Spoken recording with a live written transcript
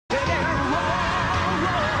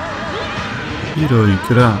Hero i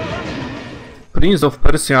gra. Prince of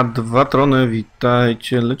Persia, 2 trony,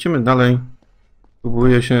 witajcie. Lecimy dalej.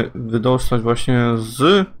 Próbuję się wydostać właśnie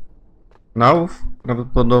z naów,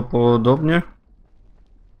 prawdopodobnie.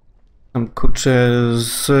 Tam kurczę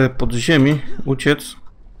z podziemi uciec.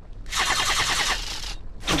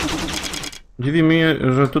 Dziwi mnie,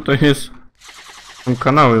 że tutaj są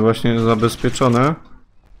kanały właśnie zabezpieczone.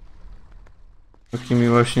 Takimi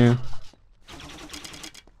właśnie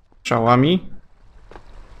strzałami.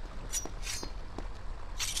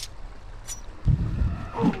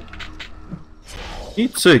 I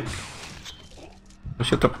cyk. To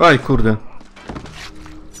się to... Aj kurde.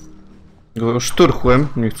 Go szturchłem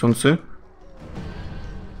niechcący.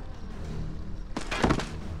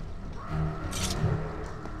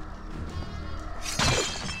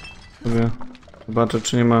 Sobie zobaczę,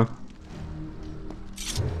 czy nie ma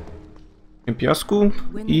piasku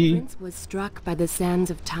i...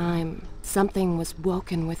 Something was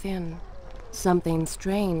woken within. Something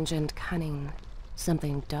strange and cunning.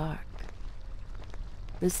 Something dark.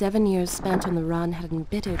 The 7 years spent on the run had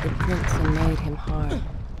embittered the prince and made him hard.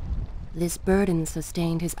 This burden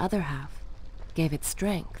sustained his other half, gave it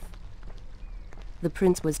strength. The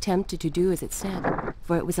prince was tempted to do as it said,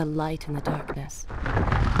 for it was a light in the darkness,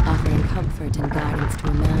 offering comfort and guidance to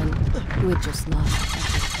a man who had just lost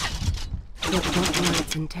everything. But what were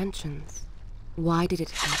its intentions? Why did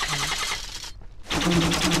it happen?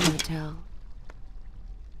 Only time will tell.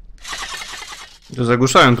 To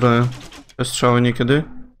zagłuszają trochę te strzały niekiedy.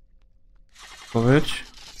 Powiedz.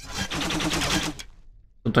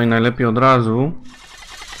 Tutaj najlepiej od razu.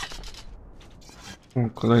 O,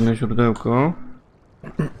 kolejne źródełko.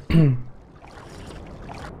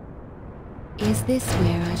 Is this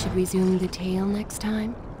where I should resume the tale next time?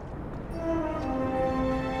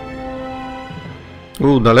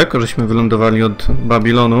 Daleko żeśmy wylądowali od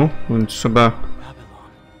Babilonu, więc trzeba...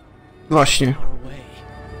 Właśnie.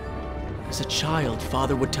 As a child,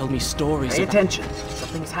 father would tell me stories. Pay attention.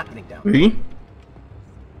 Something is happening down. I?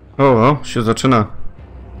 O, się zaczyna.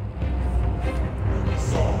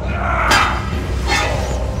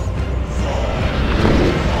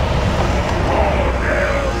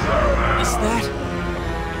 Is that?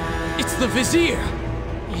 It's the vizier.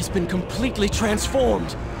 He has been completely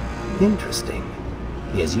transformed. Interesting.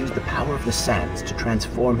 He has used the power of the sands to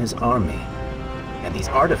transform his army. And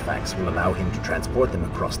these artifacts will allow him to transport them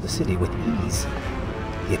across the city with ease.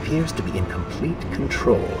 He appears to be in complete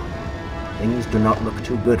control. Things do not look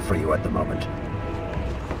too good for you at the moment.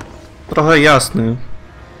 Trochę jasny.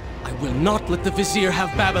 I will not let the vizier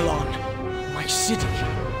have Babylon. My city.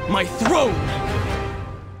 My throne.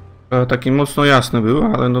 Taki mocno jasny był,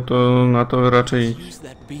 ale no to na to raczej Use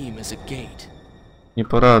that beam as a gate. nie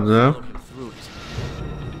poradzę. Follow him through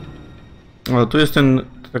it. O, tu jest ten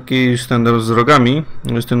taki sztandar z rogami.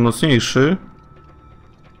 Jest ten mocniejszy.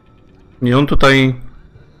 I on tutaj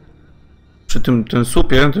przy tym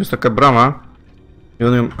słupie, to jest taka brama i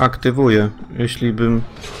on ją aktywuje. Jeśli bym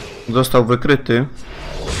został wykryty,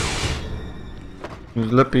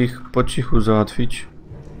 więc lepiej ich po cichu załatwić.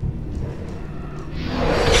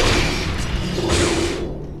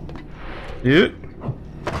 I...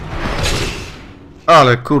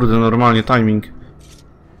 Ale kurde, normalnie timing.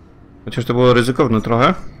 Chociaż to było ryzykowne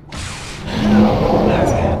trochę.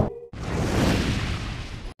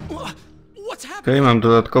 Okej, mam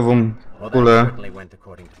dodatkową kulę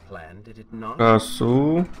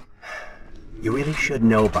czasu. You really should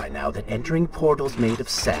know by now that entering portals made of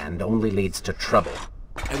sand only leads to trouble.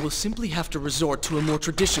 I will simply have to resort to a more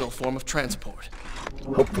traditional form of transport.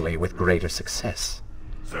 Hopefully with greater success.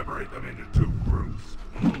 Separate them into 2 groups.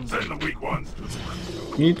 Send the weak ones to the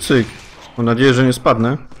rest. I cyk. Mam nadzieję, że nie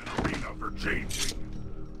spadnę. Arena for changing.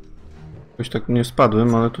 Jakoś tak nie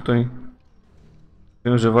spadłem, ale tutaj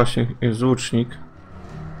wiem, że właśnie jest łucznik.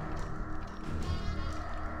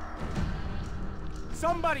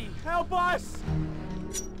 Somebody help us!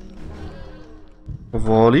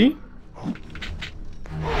 Powoli.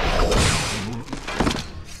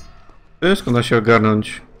 Wszystko da się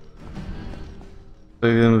ogarnąć.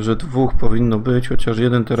 Tutaj wiem, że 2 powinno być, chociaż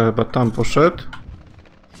jeden teraz chyba tam poszedł.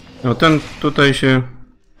 No ten tutaj się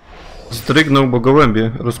zdrygnął, bo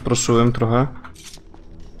gołębie rozproszyłem trochę.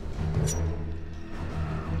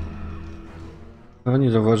 Ale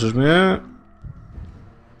nie zauważysz mnie.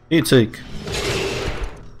 I cyk.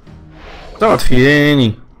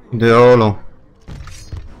 Załatwieni. Ideolo.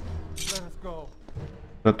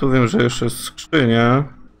 Ja tu wiem, że jeszcze jest skrzynia.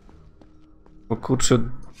 Bo kurczę,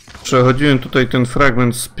 przechodziłem tutaj ten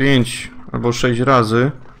fragment z 5 albo 6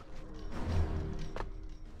 razy.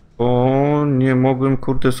 Bo nie mogłem,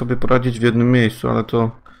 kurde, sobie poradzić w jednym miejscu, ale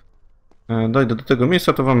to dojdę do tego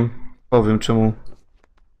miejsca, to wam powiem, czemu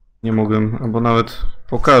nie mogłem, albo nawet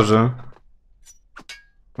pokażę.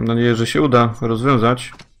 Mam nadzieję, że się uda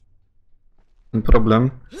rozwiązać ten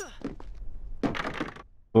problem.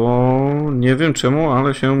 Bo nie wiem czemu,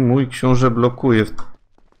 ale się mój książę blokuje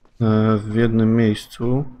w jednym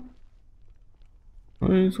miejscu.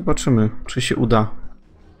 No i zobaczymy, czy się uda.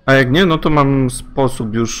 A jak nie, no to mam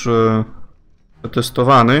sposób już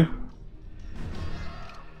przetestowany.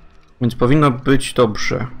 Więc powinno być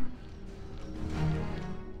dobrze.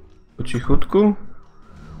 Po cichutku.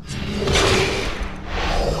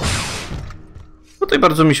 Tutaj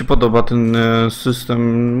bardzo mi się podoba ten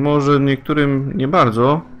system. Może niektórym nie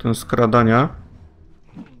bardzo, ten skradania.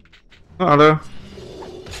 No ale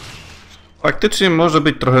faktycznie może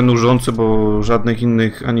być trochę nużący, bo żadnych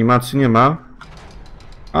innych animacji nie ma.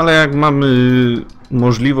 Ale jak mamy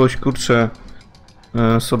możliwość, kurczę,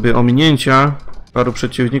 sobie ominięcia paru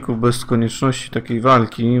przeciwników bez konieczności takiej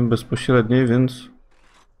walki bezpośredniej, więc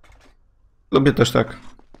lubię też tak.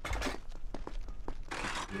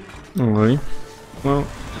 Oj. No.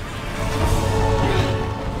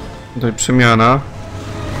 Tutaj przemiana.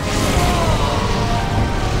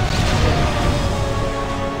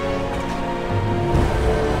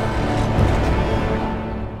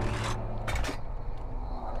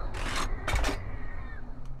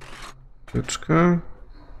 Chwileczkę.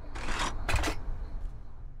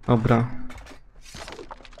 Dobra.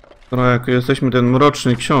 Skoro jak jesteśmy ten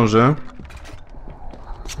mroczny książę,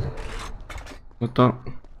 no to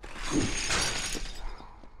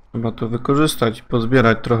trzeba to wykorzystać,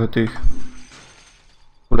 pozbierać trochę tych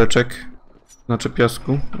kuleczek, znaczy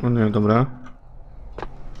piasku. O nie, dobra.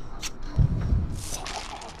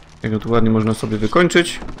 Jego tu ładnie można sobie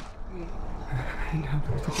wykończyć.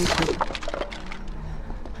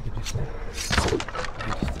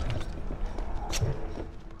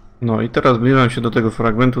 No i teraz zbliżam się do tego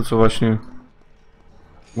fragmentu, co właśnie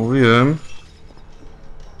mówiłem.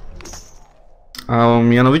 A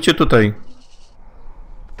mianowicie tutaj.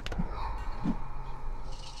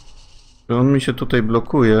 On mi się tutaj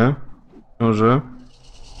blokuje. Może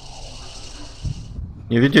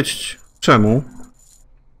nie wiedzieć czemu.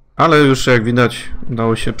 Ale już jak widać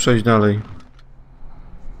udało się przejść dalej.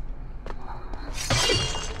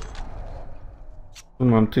 Tu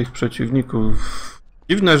mam tych przeciwników.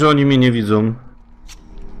 Dziwne, że oni mnie nie widzą.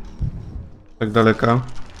 Tak daleka.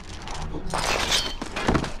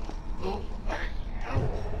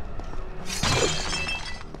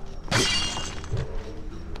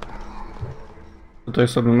 Tutaj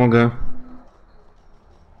sobie mogę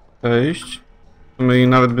przejść. I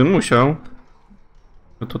nawet bym musiał.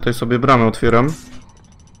 To tutaj sobie bramę otwieram.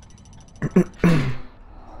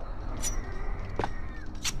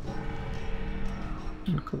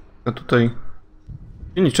 A tutaj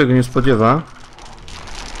się niczego nie spodziewa.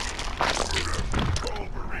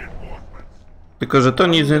 Tylko że to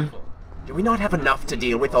nic.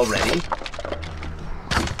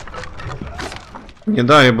 Nie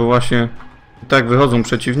daje, bo właśnie tak wychodzą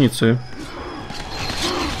przeciwnicy.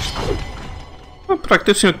 No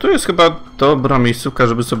praktycznie tu jest chyba dobra miejscówka,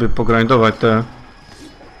 żeby sobie pogrindować te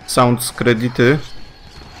sound credity.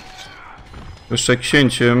 Jeszcze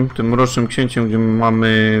księciem, tym mrocznym księciem, gdzie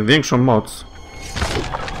mamy większą moc,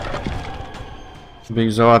 żeby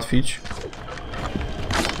ich załatwić.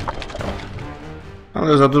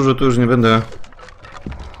 Ale za dużo tu już nie będę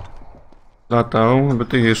latał, bo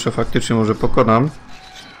tych jeszcze faktycznie może pokonam.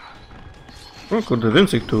 O kurde,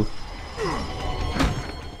 więcej tu.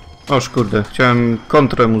 Oż kurde, chciałem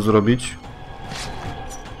kontrę mu zrobić,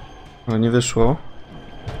 ale nie wyszło.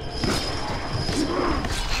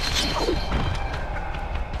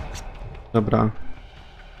 Dobra.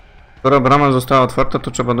 Skoro brama została otwarta,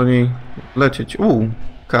 to trzeba do niej lecieć.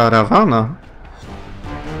 Karawana.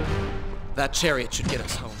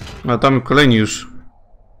 A tam kolejni już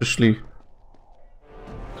przyszli.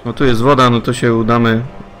 No tu jest woda, no to się udamy.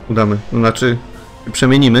 Znaczy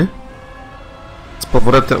przemienimy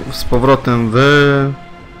z powrotem w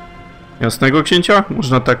jasnego księcia.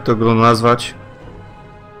 Można tak to go nazwać.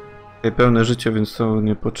 Tutaj pełne życie, więc to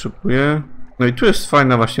nie potrzebuję. No i tu jest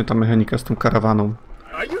fajna właśnie ta mechanika z tą karawaną.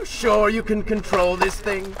 Are you sure you can control this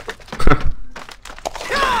thing?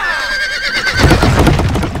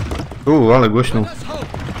 Ale głośno.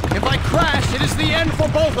 If I crash, it is the end for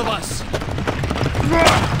both of us.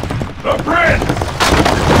 The prince!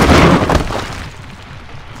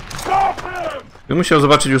 Stop him! Bym musiał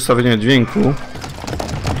zobaczyć ustawienie dźwięku.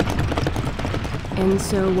 And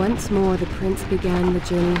so once more the prince began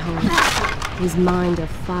the journey home, his mind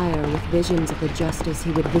afire with visions of the justice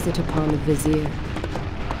he would visit upon the vizier.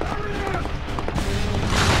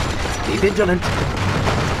 vigilant.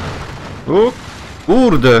 O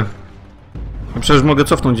kurde! Ja przecież mogę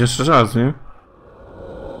cofnąć jeszcze raz, nie?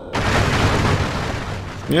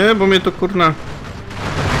 Nie, bo mnie to kurna...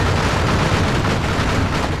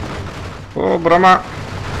 O, brama!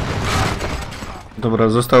 Dobra,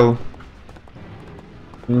 został...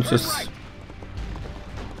 Nic jest...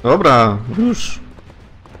 Dobra, już.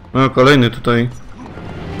 No, kolejny tutaj.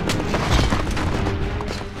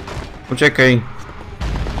 Uciekaj.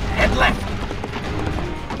 Head left.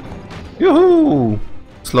 Juhu!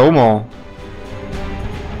 Slow-mo.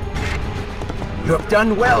 You have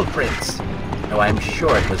done well, Prince. Though I'm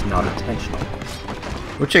sure it was not intentional.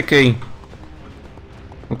 Uciekaj.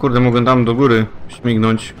 O kurde, mogę tam do góry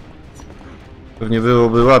śmignąć. Pewnie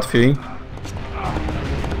byłoby łatwiej.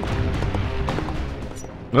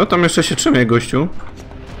 No, tam jeszcze się trzymie, gościu.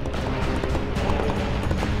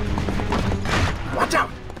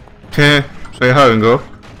 He, przejechałem go.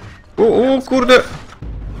 Kurde.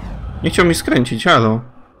 Nie chciał mi skręcić, halo.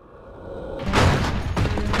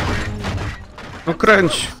 No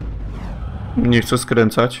kręć. Nie chcę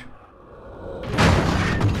skręcać.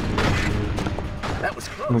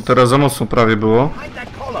 No teraz za mocno prawie było.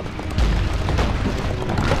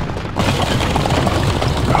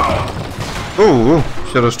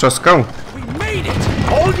 Się rozczaskał.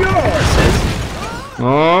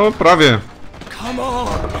 No, prawie.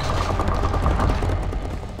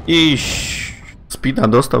 Iś. Speeda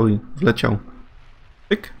dostał i wleciał.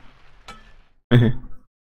 Tyk.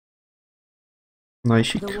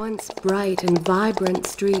 Najsik. The once bright and vibrant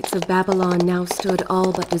streets of Babylon now stood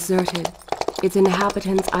all but deserted, its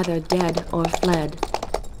inhabitants either dead or fled.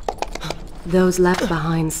 Those left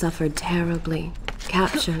behind suffered terribly,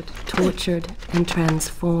 captured, tortured, and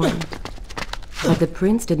transformed. But the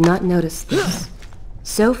prince did not notice this.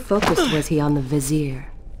 So focused was he on the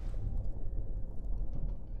vizier.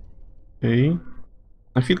 Okay.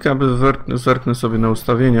 Na chwilkę, aby zerknę sobie na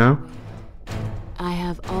ustawienia. I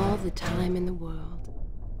have all the time in the world.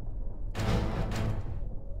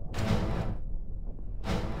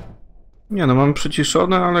 Nie no, mam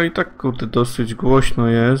przyciszone, ale i tak kurde dosyć głośno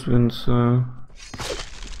jest, więc...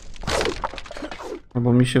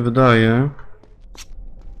 Albo mi się wydaje.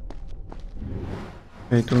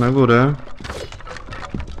 Ej, tu na górę.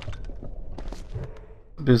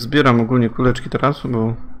 Sobie zbieram ogólnie kuleczki teraz,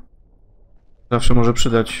 bo... Zawsze może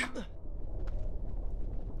przydać.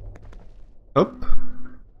 Hop.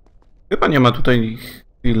 Chyba nie ma tutaj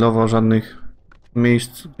chwilowo żadnych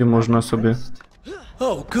miejsc, gdzie można sobie...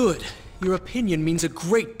 Oh, good. Your opinion means a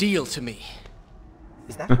great deal to me.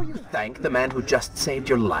 Is that how you thank the man who just saved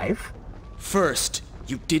your life? First,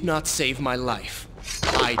 you did not save my life.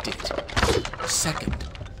 I did. Second,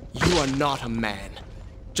 you are not a man.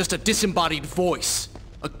 Just a disembodied voice.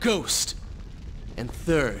 A ghost. And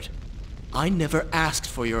third, I never asked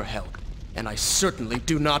for your help, and I certainly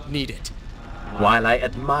do not need it. While I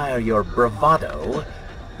admire your bravado,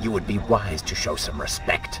 you would be wise to show some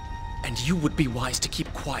respect. And you would be wise to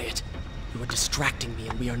keep quiet. You are distracting me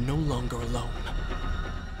and we are no longer alone.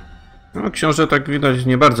 No, książę tak widać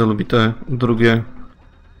nie bardzo lubi tę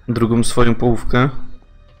drugą swoją połówkę.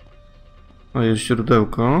 A jest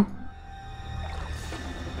źródełko.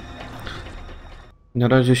 Na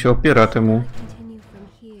razie się opiera temu,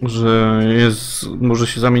 że może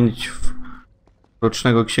się zamienić w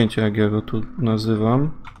rocznego księcia, jak ja go tu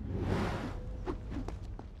nazywam.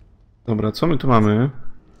 Dobra, co my tu mamy?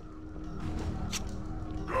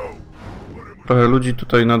 Trochę ludzi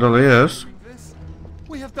tutaj na dole jest.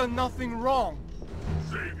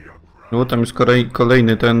 No, tam jest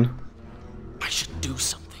kolejny ten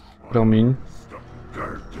promień.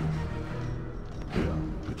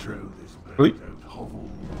 Uj.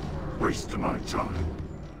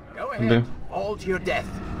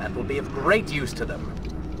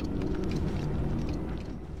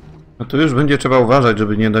 No to już będzie trzeba uważać,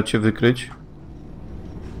 żeby nie dać się wykryć.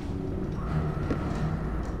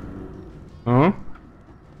 O.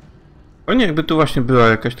 Fajnie, jakby tu właśnie była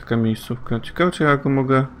jakaś taka miejscówka. Ciekawe, czy ja go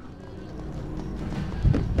mogę...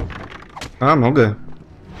 A, mogę.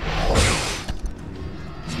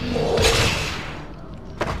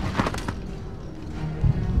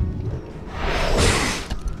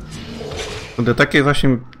 Takie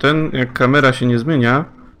właśnie ten, jak kamera się nie zmienia,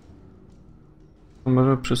 to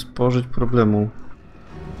może przysporzyć problemu.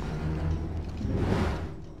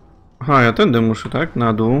 Aha, ja tędy muszę, tak?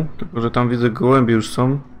 Na dół. Tylko, że tam widzę gołębie już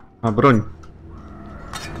są. A, broń.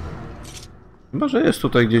 Chyba, że jest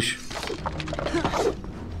tutaj gdzieś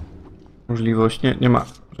możliwość. Nie ma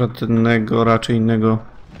żadnego raczej innego.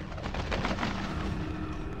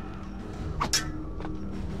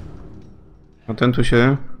 A ten tu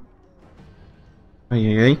się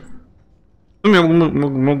Ejej. W sumie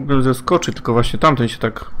mógłbym zeskoczyć, tylko właśnie tamten się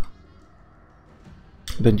tak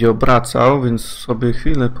będzie obracał, więc sobie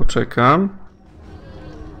chwilę poczekam.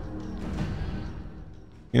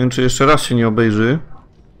 Nie wiem, czy jeszcze raz się nie obejrzy.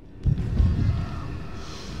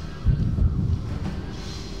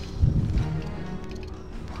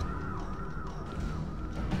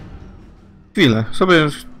 Chwilę, sobie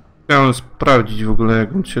chciałem sprawdzić w ogóle,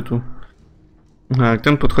 jak on się tu... A jak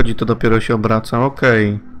ten podchodzi, to dopiero się obraca,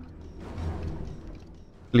 okej.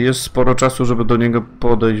 Jest sporo czasu, żeby do niego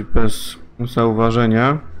podejść bez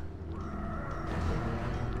zauważenia.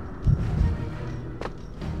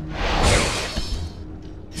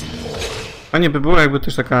 Fajnie by było, jakby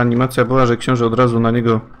też taka animacja była, że książę od razu na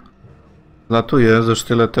niego latuje ze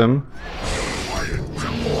sztyletem.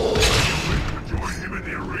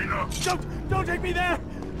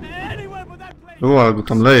 Ale go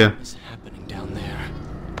tam leje.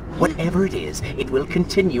 Whatever it is, it will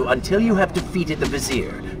continue until you have defeated the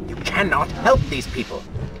vizier. You cannot help these people.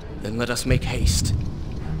 Then let us make haste.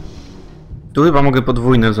 Tu chyba mogę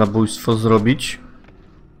podwójne zabójstwo zrobić.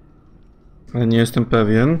 Ale nie jestem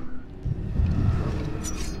pewien.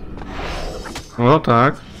 O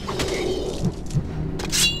tak.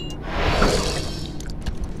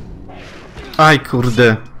 Aj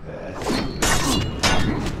kurde.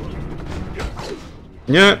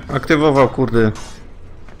 Nie, aktywował kurde.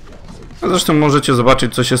 A zresztą możecie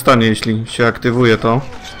zobaczyć, co się stanie, jeśli się aktywuje to.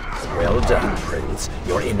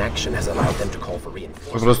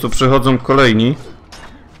 Po prostu przychodzą kolejni.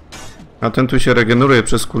 A ten tu się regeneruje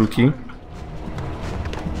przez kulki.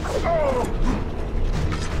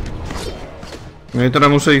 No i teraz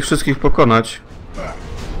muszę ich wszystkich pokonać.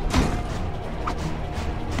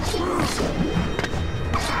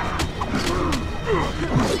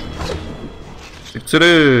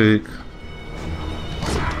 Cyryk.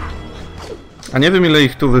 A nie wiem, ile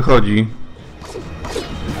ich tu wychodzi.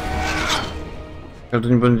 W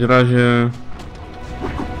każdym bądź razie...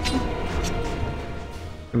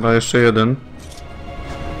 Chyba jeszcze jeden.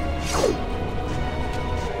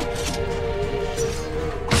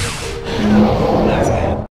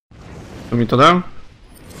 Co mi to da?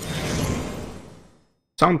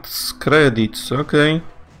 Sound credits, ok.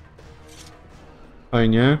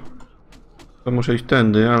 Fajnie. To muszę iść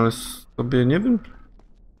tędy, ale sobie nie wiem...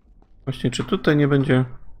 Właśnie, czy tutaj nie będzie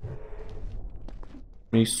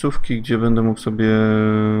miejscówki, gdzie będę mógł sobie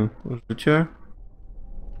życie?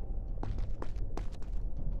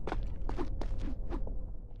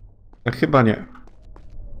 A chyba nie.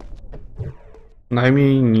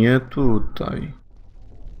 Najmniej nie tutaj.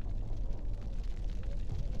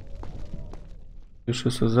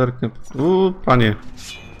 Jeszcze sobie zerknę. Panie.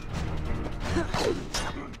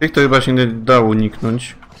 Tych to chyba się nie dało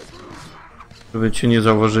uniknąć. Żeby cię nie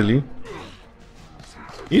zauważyli.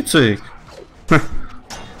 I cyk.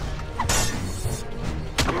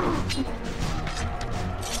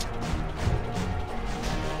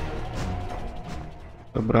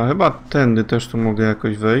 Dobra, chyba tędy też tu mogę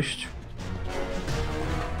jakoś wejść.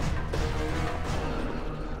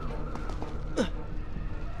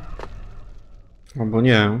 Albo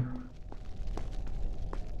nie.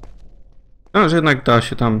 No, że jednak da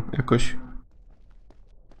się tam jakoś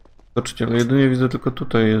zobaczycie, ale jedynie widzę tylko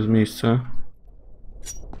tutaj jest miejsce.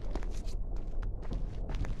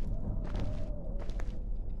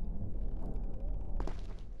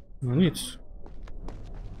 No nic.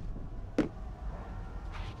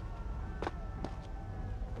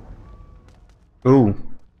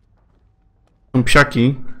 Są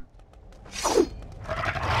psiaki.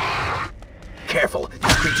 Careful,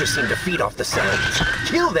 these creatures seem to feed off the sound.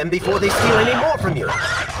 Kill them before they steal any more from you.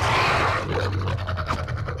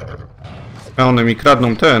 A one mi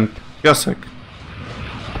kradną ten piasek.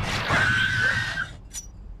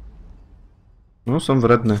 No, są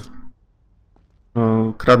wredne.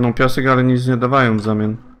 No, kradną piasek, ale nic nie dawają w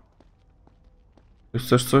zamian.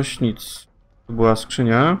 Chcesz coś? Nic. To była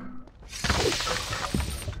skrzynia.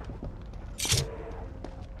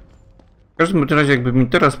 W każdym razie, jakby mi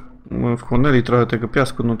teraz wchłonęli trochę tego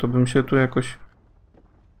piasku, no to bym się tu jakoś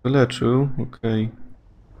wyleczył. Okej.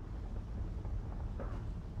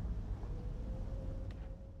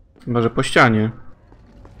 Chyba że po ścianie.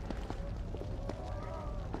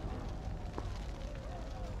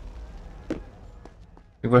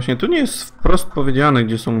 Tak właśnie, tu nie jest wprost powiedziane,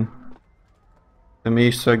 gdzie są te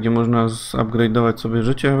miejsca, gdzie można zupgrade'ować sobie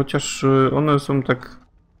życie, chociaż one są tak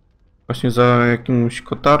właśnie za jakimś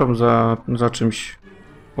kotarą, za czymś.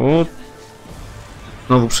 O!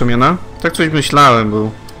 Znowu przemiana? Tak coś myślałem,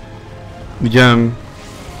 bo widziałem...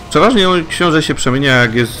 Przeważnie książę się przemienia,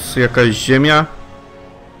 jak jest jakaś ziemia.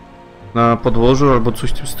 na podłożu albo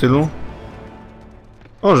coś w tym stylu.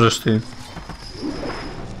 Orzesz ty.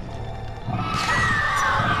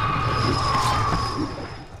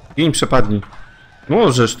 Gin przepadnij.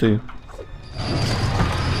 Możesz ty.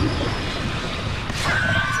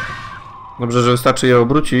 Dobrze, że wystarczy je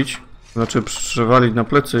obrócić. Znaczy przewalić na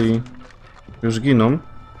plecy i już giną.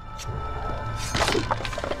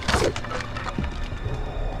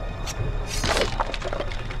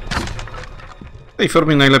 W tej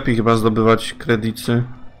formie najlepiej chyba zdobywać kredyty.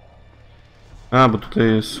 A, bo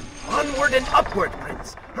tutaj jest...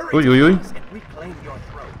 Uj, uj, uj.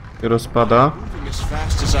 Się rozpada.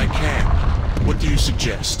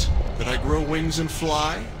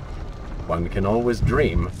 One can always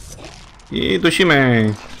dream. I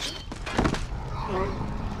dusimy.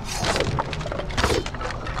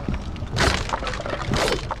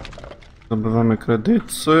 Zdobywamy kredyty.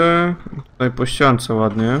 Tutaj po ściance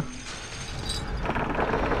ładnie.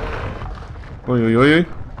 Oj, oj, oj.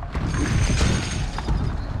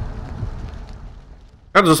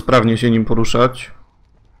 Bardzo sprawnie się nim poruszać.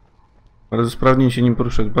 Bardzo sprawnie się nim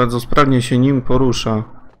poruszać. Bardzo sprawnie się nim porusza.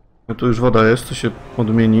 No tu już woda jest, to się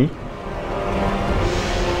odmieni.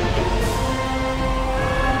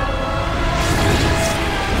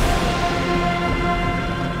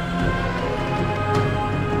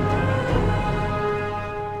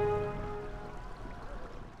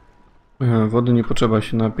 Wody nie potrzeba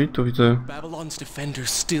się napić, tu widzę. Babylon's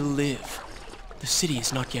defenders still live. The city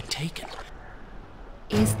is not yet taken.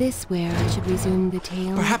 Is this where I should resume the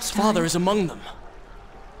tale? Perhaps father is among them.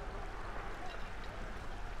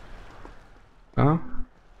 A?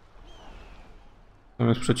 Tam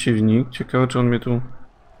jest przeciwnik. Ciekawe, czy on mnie tu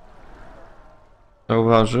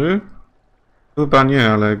zauważy. Chyba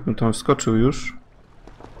nie, ale jakbym tam wskoczył już.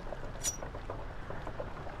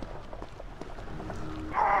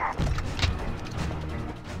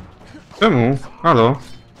 Czemu? Halo?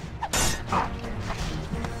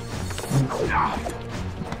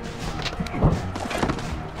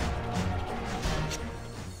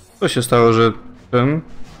 Co się stało, że ten...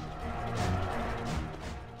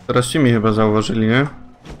 Teraz ci mnie chyba zauważyli, nie?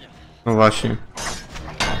 No właśnie.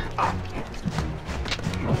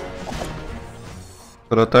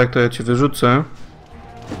 Skoro tak, to ja cię wyrzucę.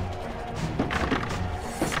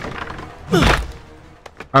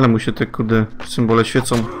 Ale mu się te kurde symbole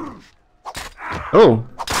świecą. O!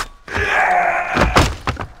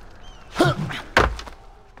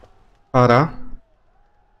 Para.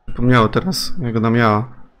 Przypomniało teraz, jak ona miała.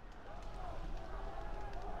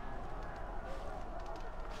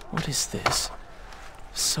 What is this?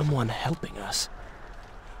 Someone helping us.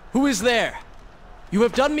 Who is there? You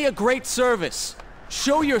have done me a great service.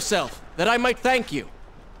 Show yourself, that I might thank you.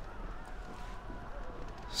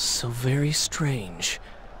 So very strange.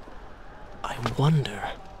 I wonder...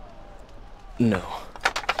 No.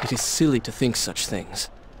 It is silly to think such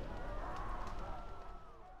things.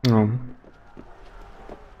 No.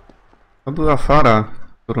 To była Fara,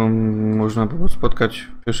 którą można było spotkać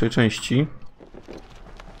w pierwszej części.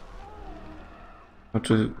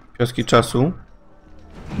 Znaczy, piaski czasu.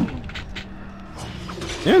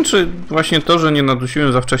 Nie wiem, czy właśnie to, że nie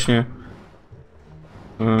nadusiłem za wcześnie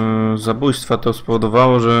zabójstwa, to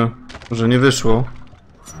spowodowało, że nie wyszło.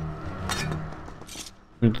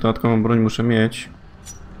 I dodatkową broń muszę mieć.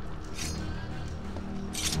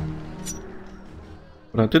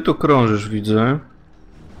 Dobra, ty tu krążysz, widzę.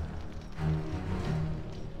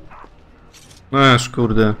 No aż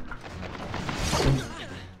kurde.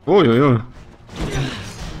 Oj, oj, oj.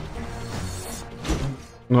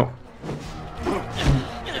 No.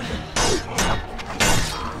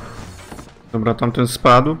 Dobra, tamten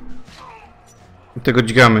spadł. I tego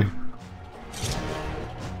dźgamy.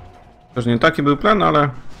 Też nie taki był plan, ale...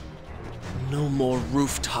 No more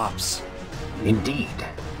rooftops. Indeed.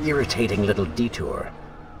 Irritating little detour.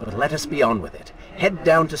 But let us be on with it. Head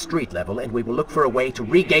down to street level and we will look for a way to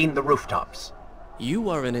regain the rooftops.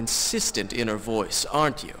 You are an insistent inner voice,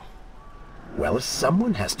 aren't you? Well,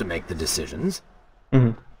 someone has to make the decisions.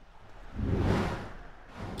 Mhm.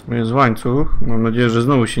 Jest łańcuch. Mam nadzieję, że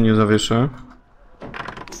znowu się nie zawieszę.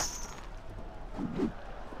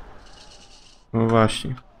 No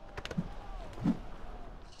właśnie.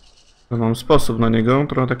 To mam sposób na niego.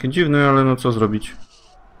 Trochę taki dziwny, ale no co zrobić.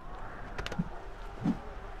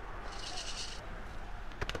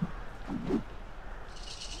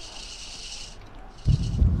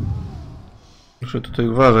 Muszę tutaj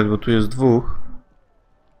uważać, bo tu jest dwóch.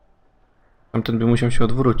 Tamten by musiał się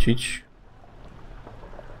odwrócić.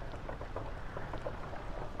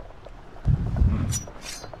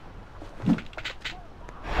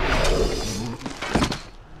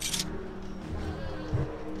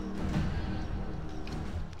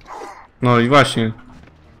 No i właśnie.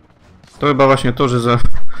 To chyba właśnie to, że za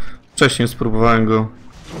wcześnie spróbowałem go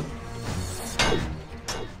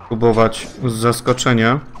próbować z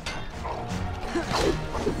zaskoczenia.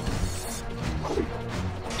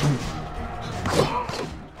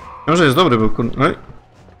 Może jest dobry, bo oj.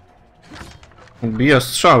 Odbija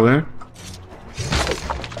strzały.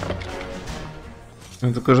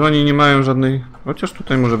 Tylko, że oni nie mają żadnej... Chociaż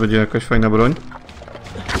tutaj może będzie jakaś fajna broń.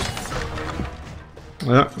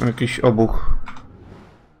 Jakiś obuch.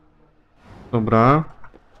 Dobra.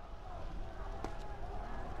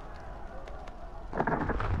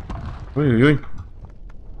 Oj.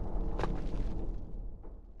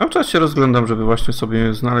 Cały czas się rozglądam, żeby właśnie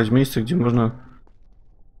sobie znaleźć miejsce, gdzie można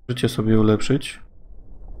życie sobie ulepszyć.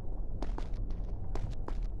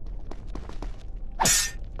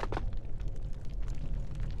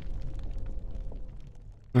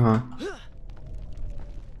 Aha.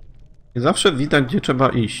 I zawsze widać, gdzie trzeba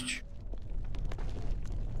iść.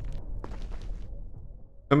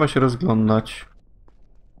 Trzeba się rozglądać.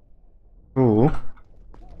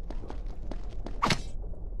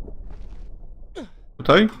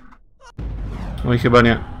 Tutaj? Oj, chyba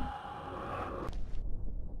nie.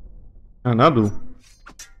 A, na dół.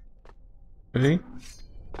 Okej.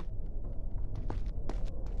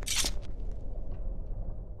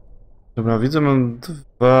 Dobra, widzę, mam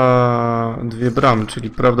dwie bramy, czyli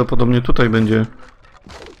prawdopodobnie tutaj będzie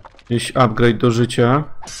gdzieś upgrade do życia.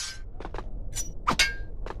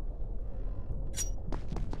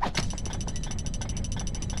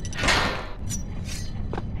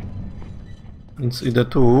 Więc idę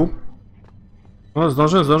tu. O,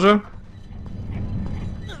 zdążę?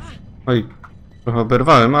 Oj, trochę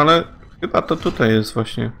oberwałem, ale chyba to tutaj jest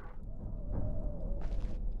właśnie.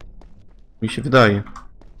 Mi się wydaje.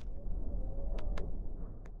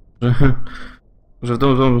 Że w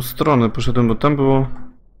tą stronę poszedłem, bo tam było...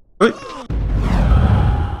 Oj!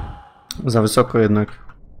 Za wysoko jednak.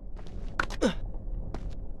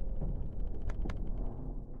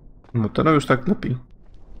 No teraz już tak lepiej.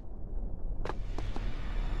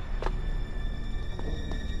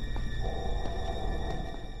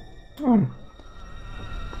 O.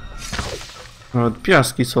 Nawet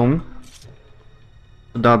piaski są.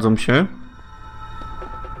 Dadzą się.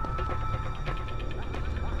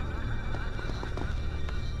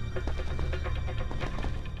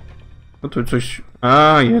 No tu coś...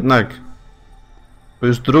 A, jednak. To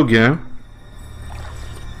już drugie.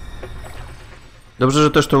 Dobrze,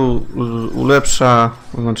 że też to ulepsza,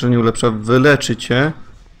 znaczy nie ulepsza, wyleczy cię.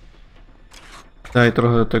 Daj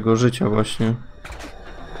trochę tego życia właśnie.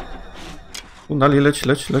 Dalej leć.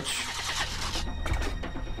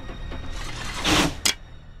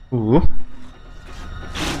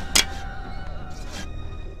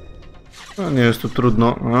 No nie jest tu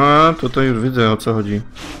trudno. A, tutaj już widzę, o co chodzi.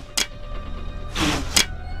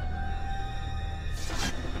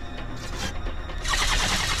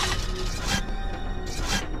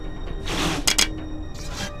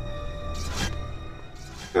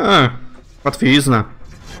 Łatwizna.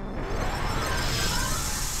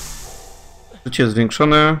 Życie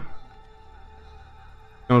zwiększone.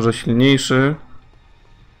 Książę silniejszy.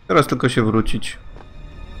 Teraz tylko się wrócić.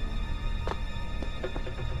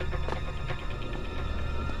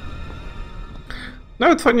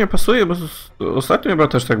 Nawet fajnie pasuje, bo ostatnio chyba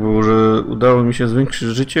też tak było, że udało mi się zwiększyć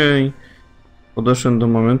życie i podeszłem do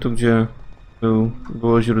momentu, gdzie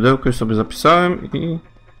było źródełko i sobie zapisałem i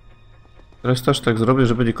teraz też tak zrobię,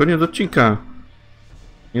 że będzie koniec odcinka.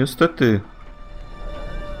 Niestety.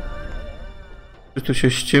 Coś tu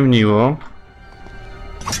się ściemniło.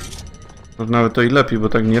 No, nawet to i lepiej, bo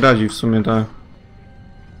tak nie radzi w sumie ta...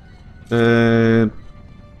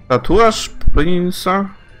 tatuaż Prince'a.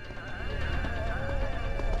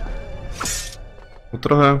 No,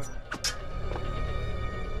 trochę...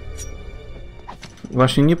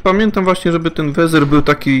 Właśnie nie pamiętam właśnie, żeby ten wezyr był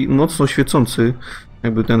taki mocno świecący.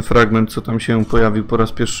 Jakby ten fragment, co tam się pojawił po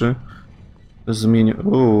raz pierwszy. Zmienię...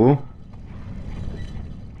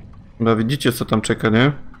 Chyba widzicie, co tam czeka,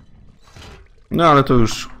 nie? No ale to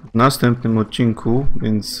już w następnym odcinku,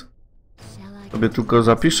 więc sobie tylko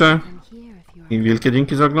zapiszę. I wielkie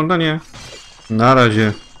dzięki za oglądanie. Na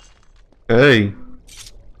razie. Hej!